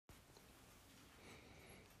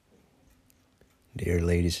Dear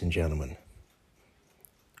ladies and gentlemen,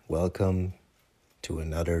 welcome to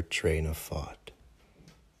another train of thought.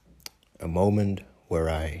 A moment where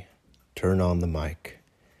I turn on the mic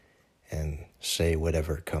and say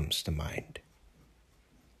whatever comes to mind.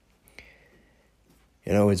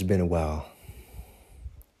 You know, it's been a while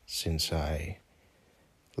since I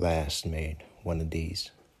last made one of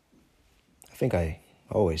these. I think I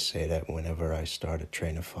always say that whenever I start a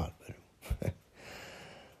train of thought, but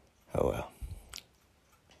oh well.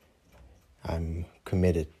 I'm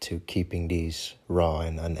committed to keeping these raw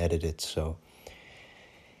and unedited, so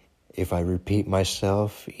if I repeat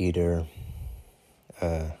myself either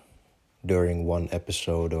during one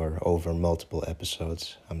episode or over multiple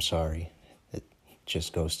episodes, I'm sorry. It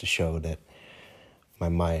just goes to show that my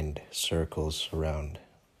mind circles around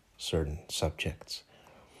certain subjects.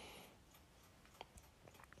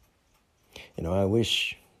 You know, I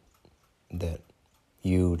wish that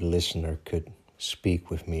you, the listener, could speak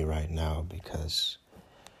with me right now, because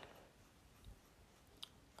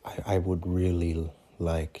I would really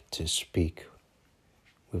like to speak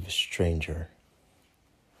with a stranger,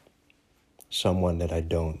 someone that I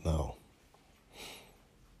don't know.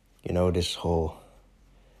 You know, this whole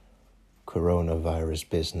coronavirus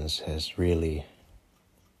business has really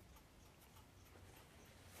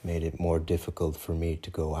made it more difficult for me to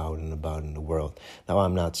go out and about in the world. Now,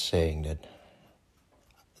 I'm not saying that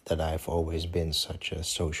I've always been such a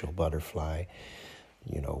social butterfly,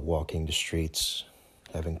 you know, walking the streets,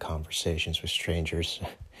 having conversations with strangers.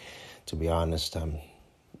 To be honest, I'm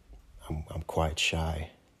quite shy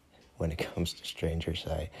when it comes to strangers.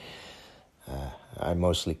 I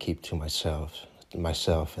mostly keep to myself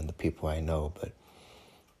and the people I know.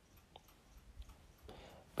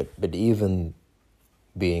 But even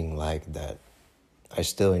being like that, I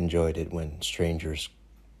still enjoyed it when strangers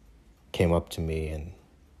came up to me and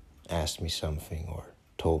asked me something or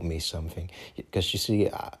told me something. Because you see,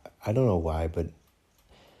 I don't know why, but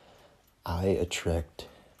I attract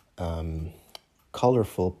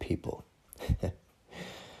colorful people.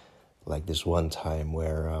 Like this one time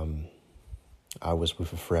where I was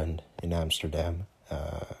with a friend in Amsterdam.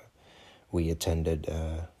 We attended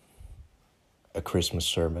a Christmas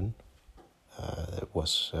sermon. It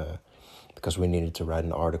was because we needed to write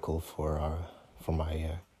an article for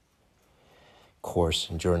my course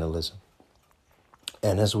in journalism.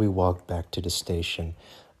 And as we walked back to the station,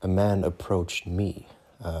 a man approached me,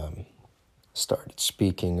 started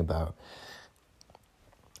speaking about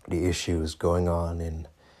the issues going on in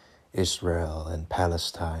Israel and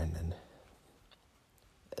Palestine,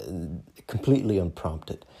 and completely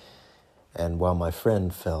unprompted. And while my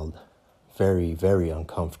friend felt very, very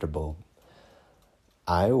uncomfortable,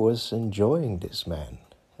 I was enjoying this man,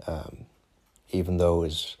 even though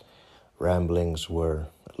his ramblings were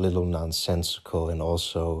a little nonsensical and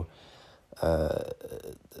also a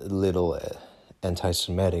little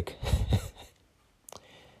anti-Semitic.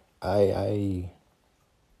 I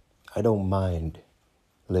don't mind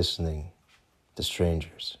listening to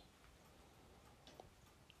strangers.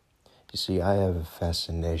 You see, I have a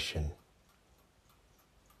fascination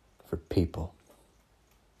for people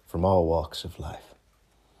from all walks of life.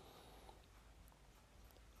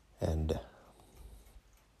 And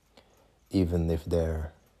even if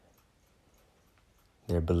their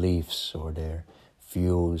beliefs or their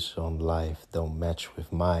views on life don't match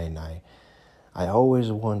with mine, I always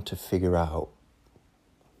want to figure out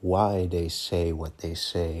why they say what they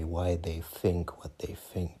say, why they think what they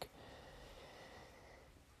think.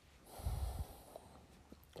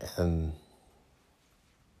 And,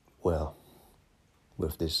 well,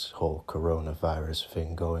 with this whole coronavirus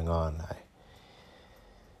thing going on,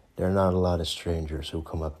 there are not a lot of strangers who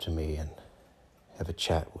come up to me and have a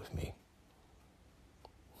chat with me.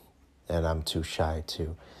 And I'm too shy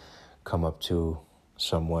to come up to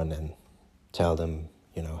someone and tell them,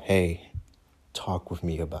 you know, hey, talk with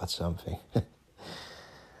me about something.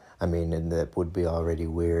 I mean, and that would be already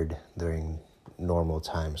weird during normal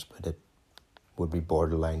times, but it would be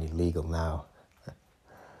borderline illegal now.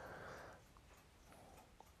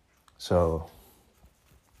 So,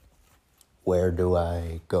 where do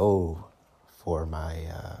I go for my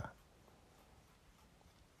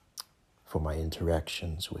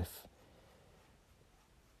interactions with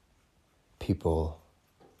people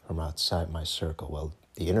from outside my circle? Well,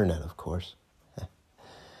 the internet, of course.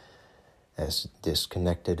 As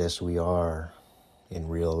disconnected as we are in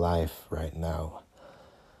real life right now,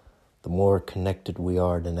 the more connected we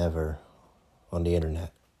are than ever on the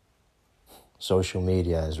internet. Social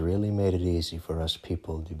media has really made it easy for us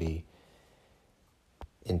people to be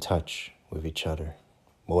in touch with each other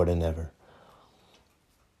more than ever.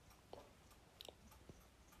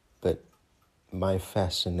 But my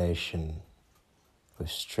fascination with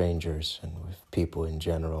strangers and with people in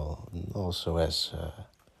general also has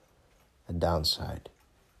a downside,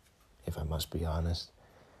 if I must be honest.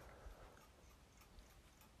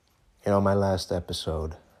 My last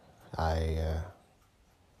episode, I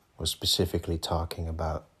was specifically talking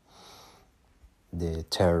about the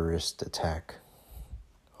terrorist attack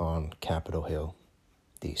on Capitol Hill,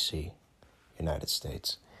 D.C., United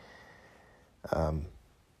States.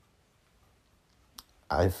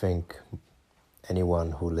 I think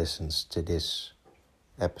anyone who listens to this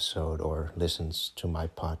episode or listens to my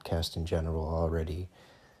podcast in general already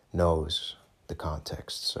knows the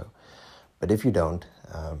context. But if you don't,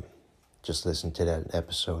 just listen to that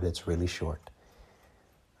episode. It's really short.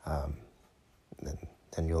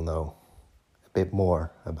 Then you'll know a bit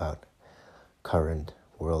more about current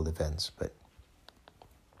world events. But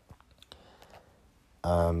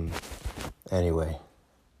anyway,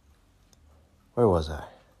 where was I?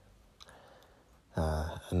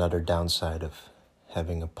 Another downside of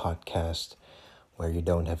having a podcast where you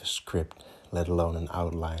don't have a script, let alone an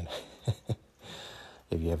outline.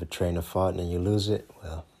 If you have a train of thought and you lose it,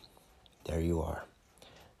 well, there you are,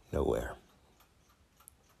 nowhere.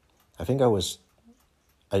 I think I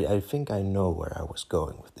know where I was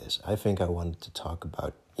going with this. I think I wanted to talk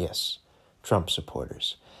about, yes, Trump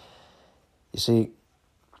supporters. You see,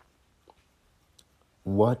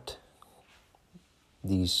 what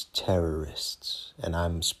these terrorists, and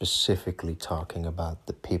I'm specifically talking about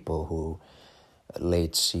the people who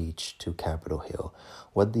laid siege to Capitol Hill,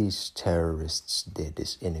 what these terrorists did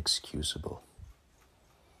is inexcusable.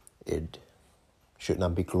 It should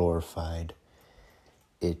not be glorified.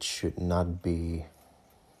 It should not be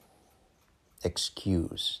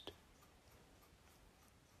excused.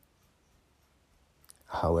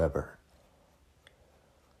 However,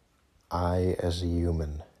 I, as a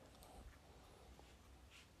human,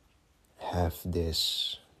 have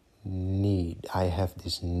this need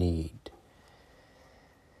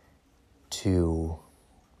to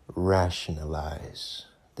rationalize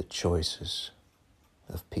the choices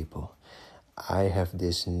of people. I have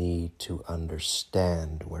this need to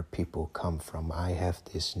understand where people come from. I have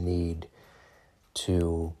this need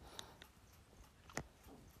to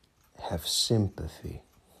have sympathy.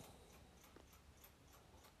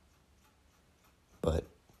 But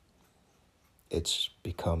it's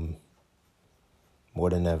become more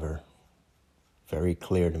than ever very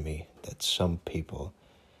clear to me that some people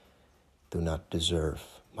do not deserve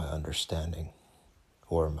my understanding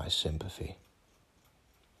or my sympathy.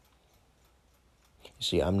 You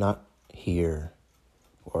see, I'm not here,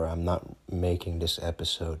 or I'm not making this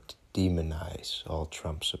episode to demonize all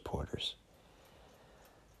Trump supporters.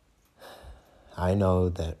 I know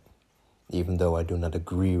that even though I do not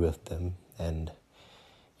agree with them, and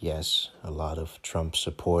yes, a lot of Trump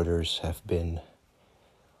supporters have been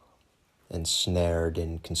ensnared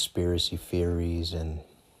in conspiracy theories and,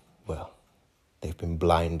 well, they've been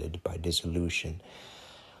blinded by disillusion.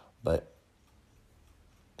 But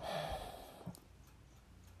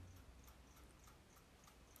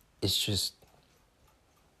it's just,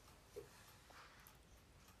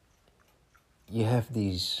 you have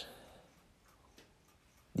these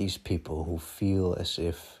people who feel as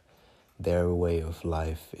if their way of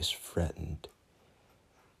life is threatened,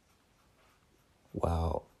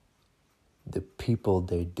 while the people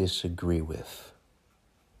they disagree with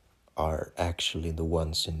are actually the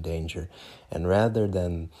ones in danger. And rather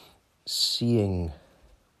than seeing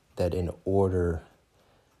that in order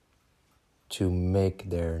to make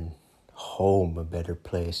their home a better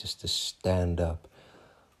place is to stand up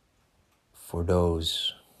for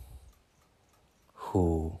those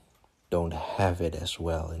who don't have it as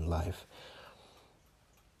well in life,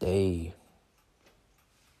 they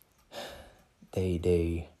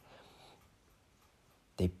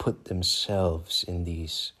put themselves in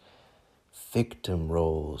these victim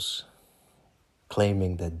roles,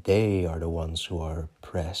 claiming that they are the ones who are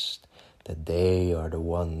oppressed, that they are the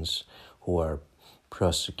ones who are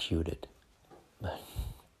prosecuted.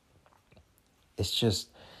 It's just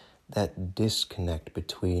that disconnect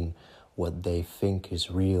between what they think is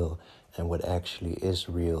real and what actually is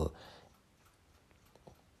real.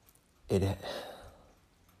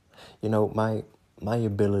 My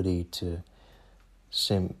ability to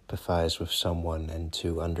sympathize with someone and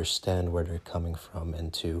to understand where they're coming from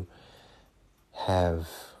and to have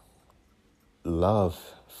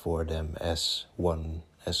love for them as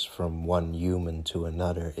from one human to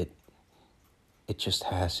another, it just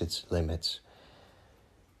has its limits.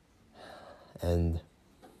 And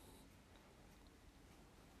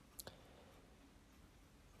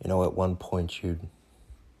at one point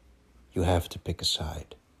You have to pick a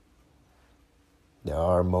side. There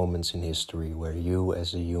are moments in history where you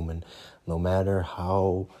as a human, no matter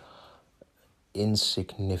how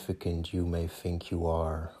insignificant you may think you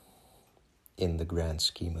are in the grand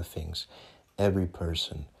scheme of things, every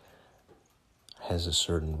person has a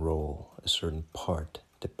certain role, a certain part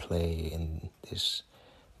to play in this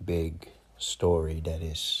big story that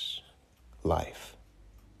is life.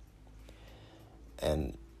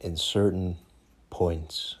 And in certain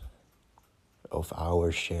points of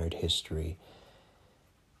our shared history,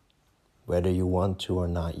 whether you want to or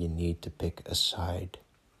not, you need to pick a side.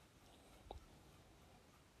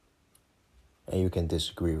 And you can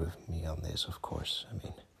disagree with me on this, of course. I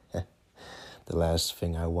mean, the last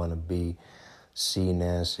thing I want to be seen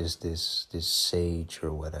as is this sage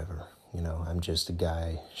or whatever. You know, I'm just a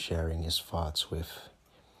guy sharing his thoughts with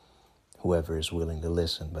whoever is willing to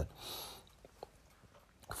listen. But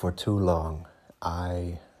for too long,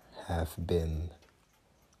 I have been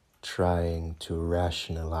trying to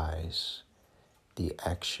rationalize the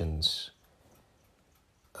actions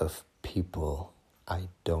of people I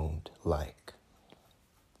don't like.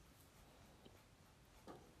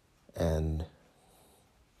 And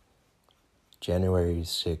January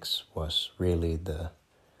 6th was really the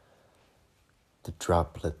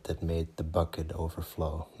droplet that made the bucket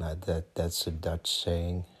overflow. Now that's a Dutch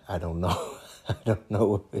saying. I don't know. I don't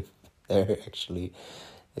know if there actually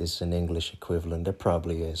is an English equivalent. There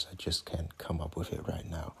probably is. I just can't come up with it right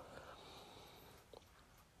now.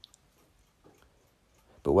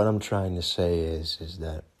 But what I'm trying to say is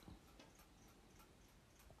that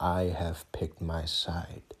I have picked my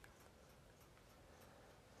side.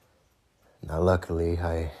 Now, luckily,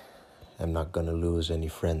 I am not going to lose any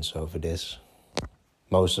friends over this.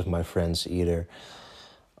 Most of my friends either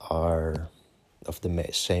are of the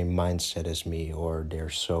same mindset as me, or they're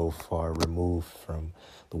so far removed from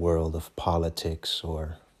the world of politics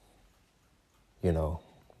or, you know,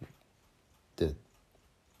 the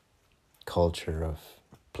culture of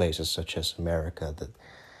places such as America that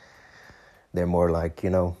they're more like, you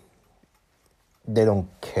know, they don't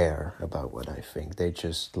care about what I think. They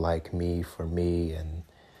just like me for me, and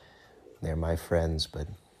they're my friends, but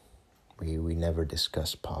we never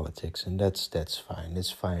discuss politics, and that's fine. It's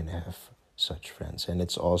fine to have such friends, and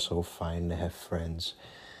it's also fine to have friends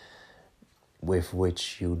with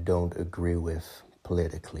which you don't agree with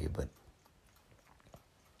politically. But,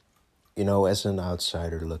 you know, as an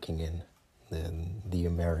outsider looking in the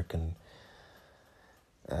American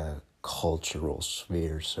cultural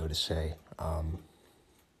sphere, so to say,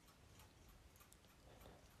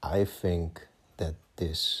 I think that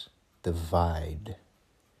this divide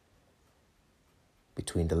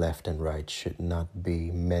between the left and right should not be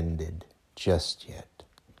mended just yet.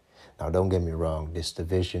 Now, don't get me wrong, this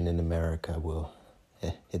division in America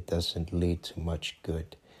it doesn't lead to much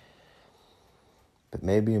good. But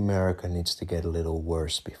maybe America needs to get a little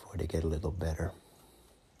worse before they get a little better.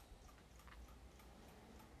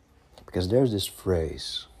 Because there's this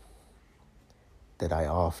phrase that I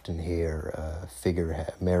often hear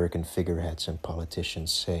American figureheads and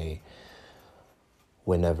politicians say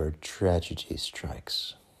whenever tragedy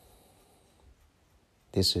strikes.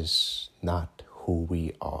 This is not who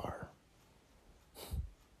we are.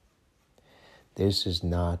 This is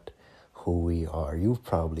not who we are. You've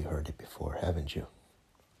probably heard it before, haven't you?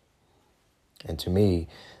 And to me,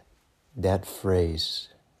 that phrase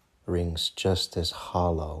rings just as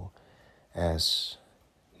hollow as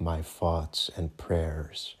my thoughts and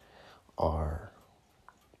prayers are.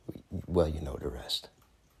 Well, you know the rest.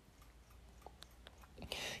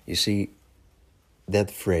 You see, that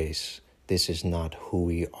phrase, this is not who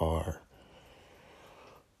we are,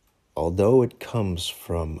 although it comes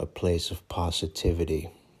from a place of positivity,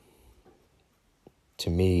 to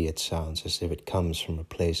me it sounds as if it comes from a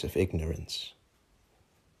place of ignorance.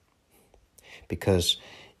 Because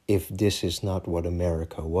if this is not what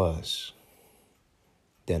America was,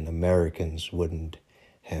 then Americans wouldn't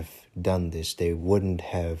have done this. They wouldn't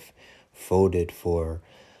have voted for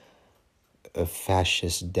a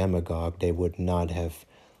fascist demagogue. They would not have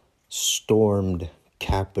stormed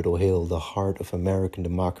Capitol Hill, the heart of American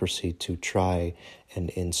democracy, to try and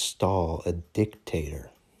install a dictator.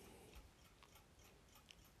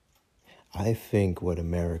 I think what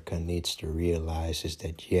America needs to realize is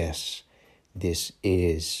that, yes, this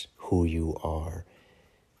is who you are.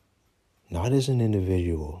 Not as an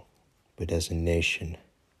individual, but as a nation.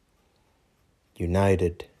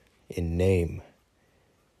 United in name,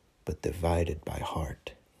 but divided by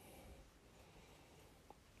heart.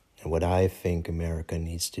 And what I think America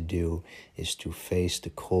needs to do is to face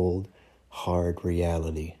the cold, hard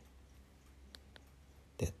reality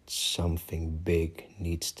that something big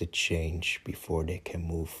needs to change before they can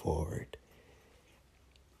move forward.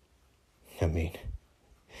 I mean,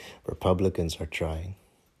 Republicans are trying.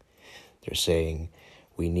 They're saying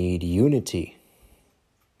we need unity.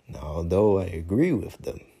 Now, although I agree with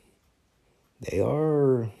them, they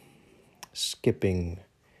are skipping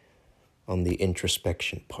on the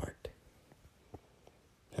introspection part.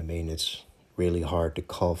 I mean, it's really hard to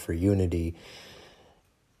call for unity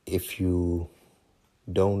if you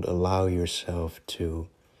don't allow yourself to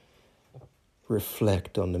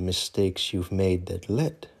reflect on the mistakes you've made that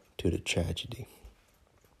led to the tragedy.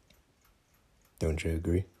 Don't you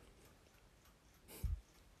agree?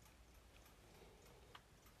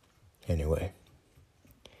 Anyway,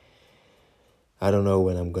 I don't know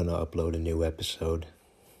when I'm gonna upload a new episode.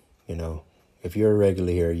 You know, if you're a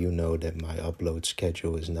regular here, you know that my upload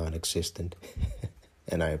schedule is non-existent,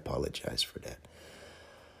 and I apologize for that.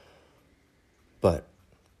 But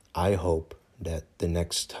I hope that the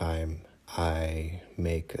next time I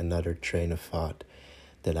make another train of thought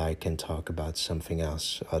that I can talk about something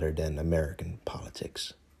else other than American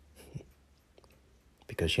politics.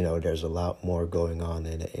 Because, you know, there's a lot more going on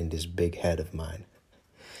in this big head of mine.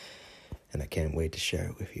 And I can't wait to share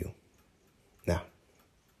it with you. Now,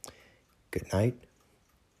 good night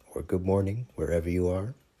or good morning, wherever you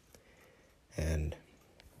are. And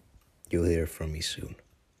you'll hear from me soon.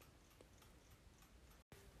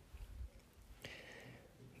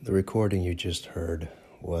 The recording you just heard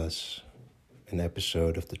was an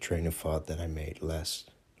episode of the train of thought that I made last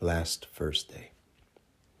Thursday.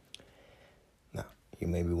 Now, you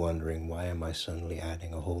may be wondering, why am I suddenly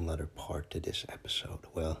adding a whole nother part to this episode?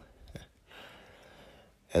 Well,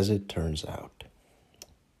 as it turns out,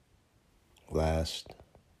 last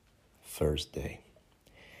Thursday,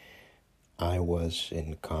 I was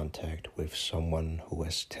in contact with someone who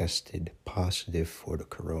has tested positive for the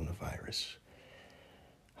coronavirus.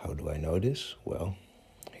 How do I know this? Well,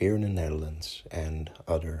 here in the Netherlands and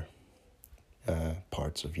other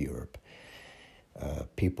parts of Europe,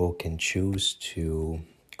 people can choose to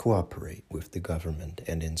cooperate with the government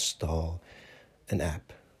and install an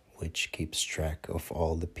app which keeps track of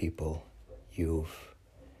all the people you've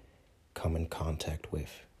come in contact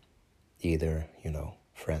with. Either,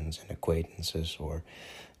 friends and acquaintances, or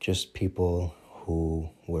just people who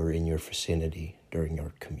were in your vicinity during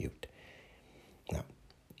your commute. Now,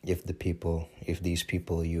 if these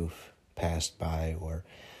people you've passed by or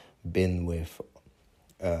been with,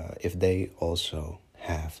 if they also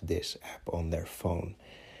have this app on their phone,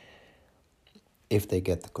 if they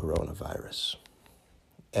get the coronavirus,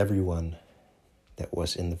 everyone that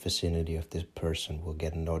was in the vicinity of this person will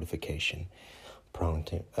get a notification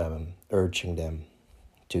urging them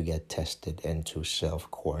to get tested and to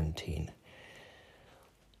self-quarantine.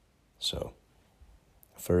 So,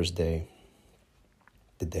 Thursday,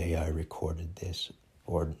 the day I recorded this,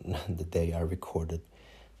 or the day I recorded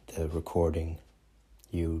the recording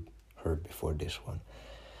you heard before this one,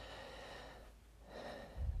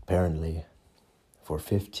 apparently, for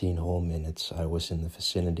 15 whole minutes, I was in the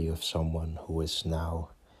vicinity of someone who is now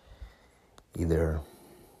either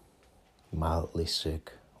mildly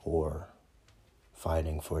sick or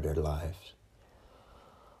fighting for their lives.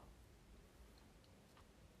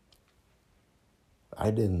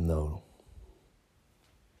 I didn't know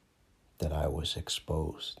that I was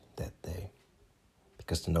exposed that day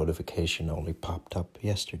because the notification only popped up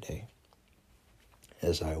yesterday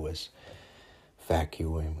as I was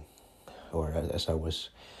vacuuming, or as I was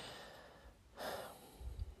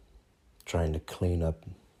trying to clean up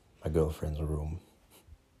my girlfriend's room.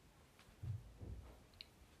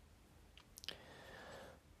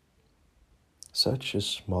 Such a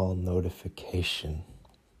small notification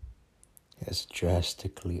has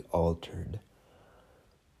drastically altered,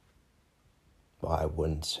 well, I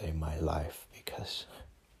wouldn't say my life, because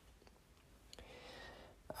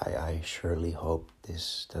I surely hope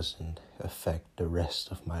this doesn't affect the rest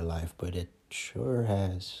of my life, but it sure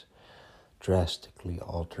has drastically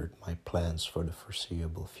altered my plans for the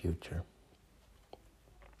foreseeable future.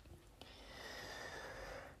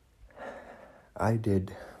 I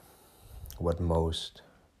did what most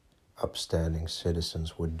upstanding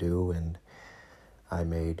citizens would do, and I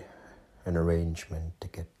made an arrangement to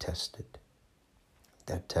get tested.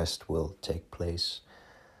 That test will take place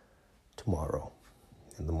tomorrow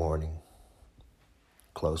in the morning,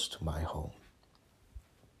 close to my home.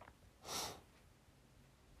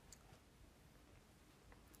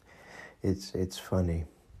 It's funny.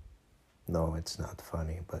 No, it's not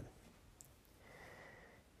funny, but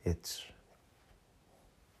it's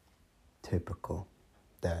typical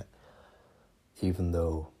that even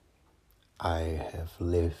though I have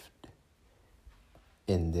lived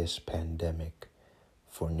in this pandemic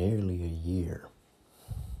for nearly a year.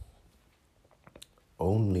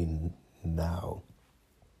 Only now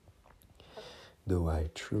do I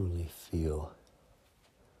truly feel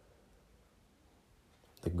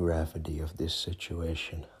the gravity of this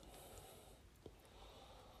situation.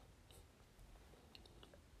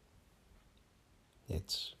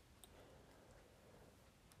 It's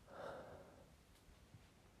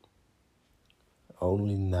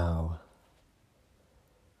only now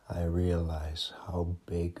I realize how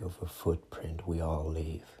big of a footprint we all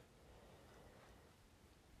leave.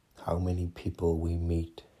 How many people we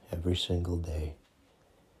meet every single day.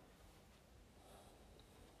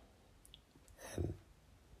 And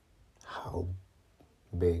how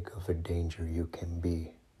big of a danger you can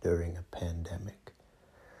be during a pandemic.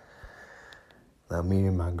 Now, me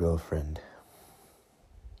and my girlfriend,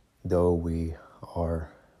 though we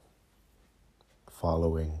are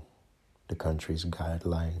following the country's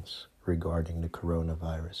guidelines regarding the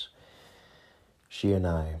coronavirus, she and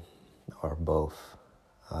I are both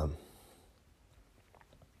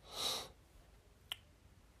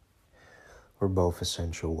we're both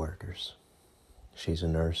essential workers. She's a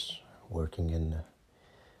nurse working in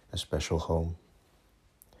a special home,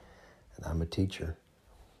 and I'm a teacher.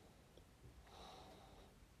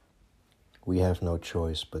 We have no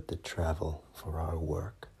choice but to travel for our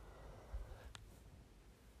work.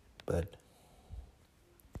 But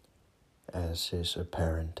as is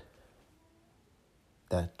apparent,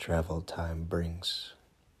 that travel time brings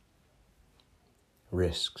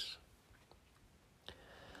risks.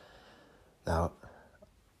 Now,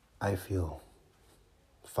 I feel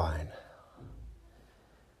fine,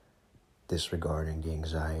 disregarding the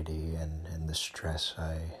anxiety and the stress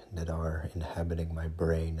that are inhabiting my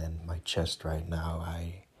brain and my chest right now.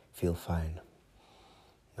 I feel fine.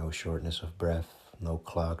 No shortness of breath, no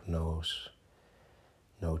clogged nose,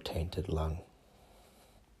 no tainted lung.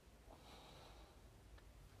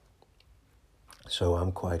 So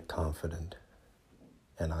I'm quite confident,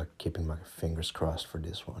 and I'm keeping my fingers crossed for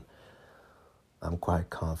this one. I'm quite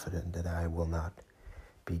confident that I will not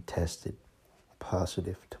be tested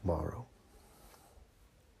positive tomorrow.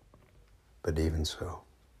 But even so,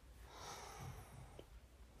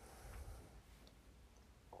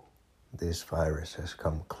 this virus has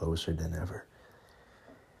come closer than ever.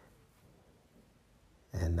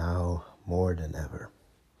 And now, more than ever,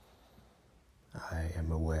 I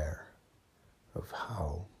am aware of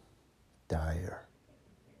how dire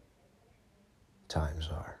times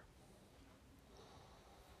are.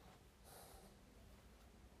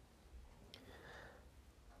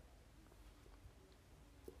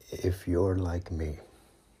 If you're like me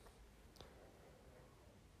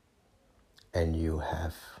and you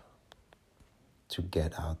have to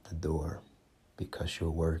get out the door because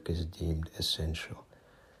your work is deemed essential,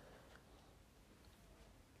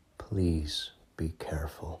 please be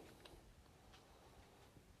careful.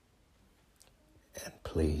 And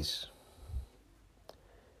please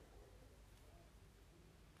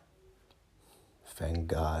thank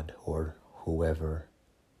God or whoever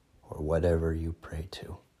or whatever you pray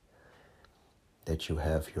to that you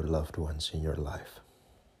have your loved ones in your life.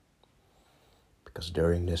 Because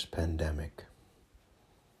during this pandemic,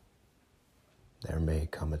 there may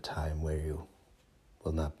come a time where you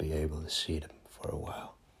will not be able to see them for a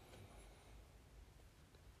while.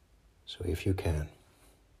 So if you can,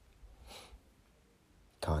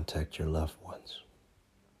 contact your loved ones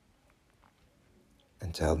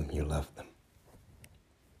and tell them you love them.